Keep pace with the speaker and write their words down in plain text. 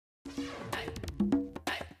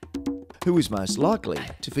Who is most likely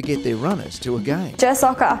to forget their runners to a game?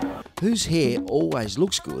 Soccer. Whose hair always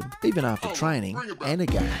looks good, even after training and a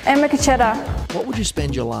game? Emma Cachetta. What would you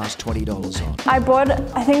spend your last $20 on? I bought,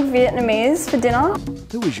 I think, Vietnamese for dinner.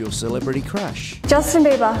 Who is your celebrity crush? Justin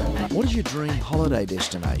Bieber. What is your dream holiday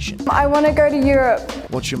destination? I want to go to Europe.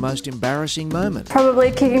 What's your most embarrassing moment?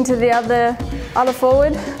 Probably kicking to the other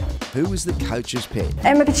forward. Who is the coach's pet?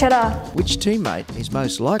 Emma Cachetta. Which teammate is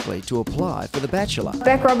most likely to apply for The Bachelor?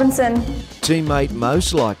 Beck Robinson. Teammate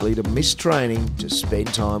most likely to miss training to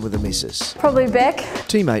spend time with the missus? Probably Beck.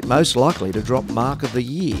 Teammate most likely to drop mark of the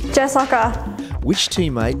year? Soccer. Which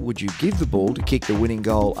teammate would you give the ball to kick the winning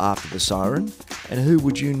goal after the siren? And who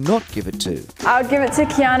would you not give it to? I would give it to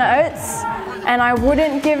Kiana Oates, and I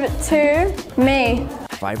wouldn't give it to me.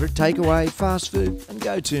 Favourite takeaway, fast food and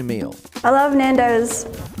go-to meal? I love Nando's.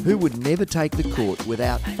 Who would never take the court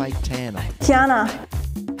without fake tan on? Kiana.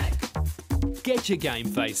 Get your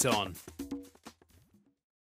GameFace on.